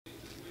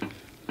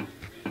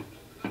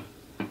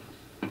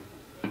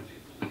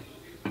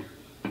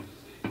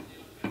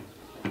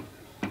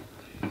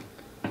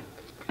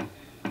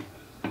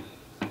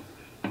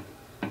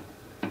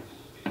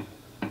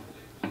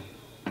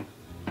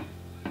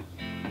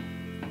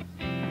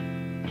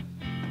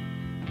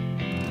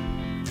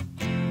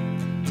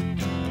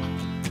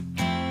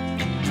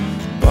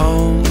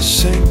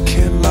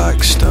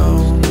like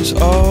stones,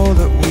 all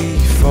that we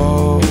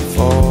fall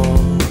for.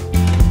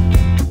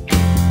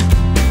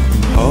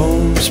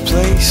 Homes,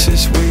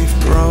 places we've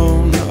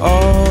grown,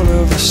 all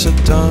of us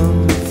are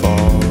done for.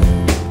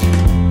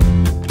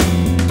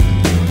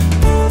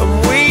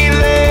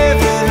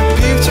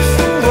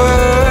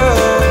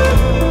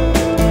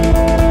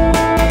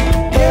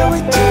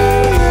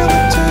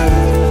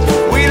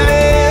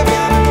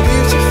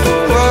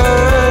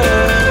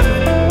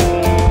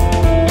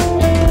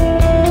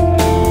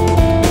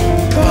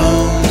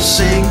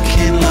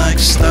 Sinking like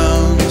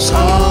stones,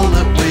 all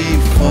that we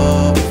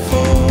fall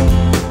for.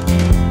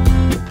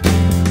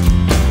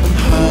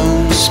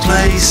 Homes,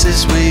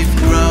 places we've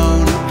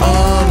grown,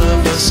 all of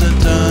us are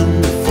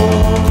done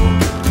for.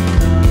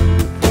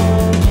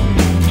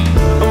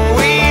 And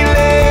we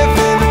live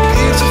in a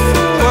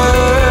beautiful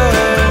world.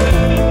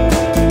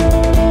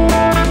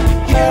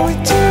 Yeah, we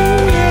do,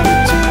 yeah, we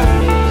do.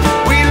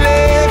 We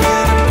live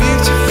in a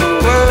beautiful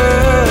world.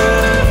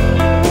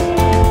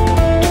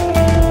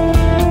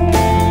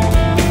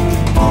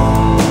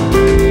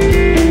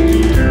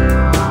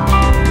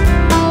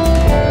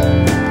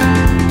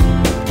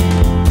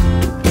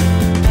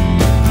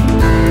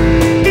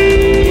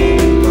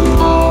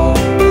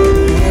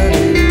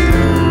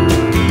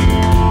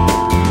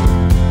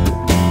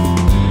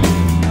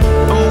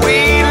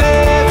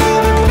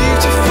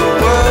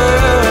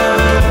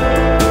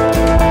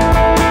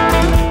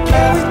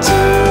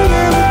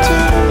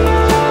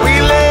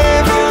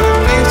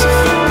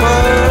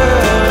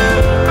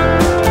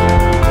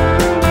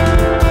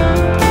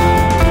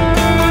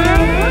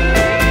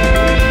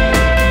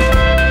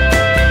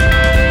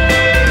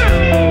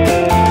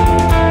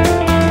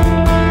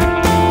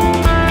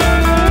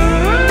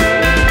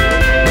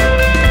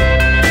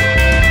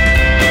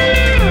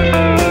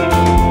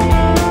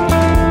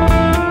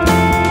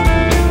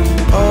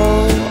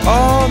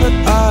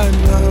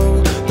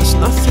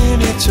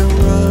 To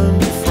run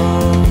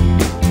from,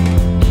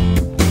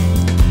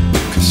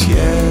 'cause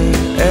yeah,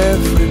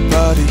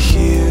 everybody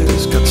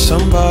here's got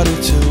somebody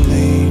to